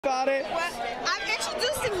about it? Well, I'm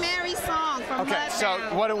introducing Mary's song from Okay, Mud so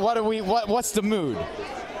Down. what's the mood?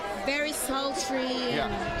 Very sultry. Yeah.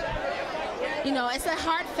 And, you know, it's a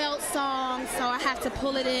heartfelt song, so I have to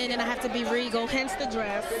pull it in and I have to be regal, hence the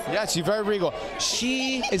dress. Yeah, she's very regal.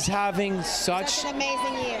 She is having such an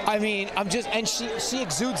amazing year. I mean, and she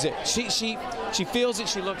exudes it. She feels it,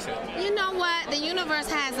 she looks it. You know what? The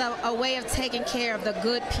universe has a way of taking care of the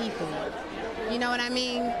good people. You know what I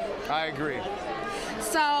mean? I agree.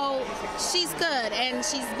 So she's good, and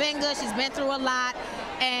she's been good. She's been through a lot,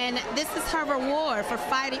 and this is her reward for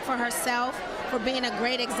fighting for herself, for being a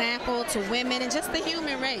great example to women and just the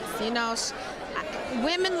human race. You know,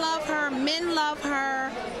 women love her, men love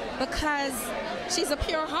her because she's a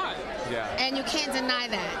pure heart. Yeah. And you can't deny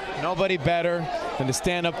that. Nobody better than to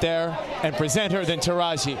stand up there and present her than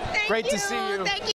Taraji. Thank Great you. to see you. Thank you.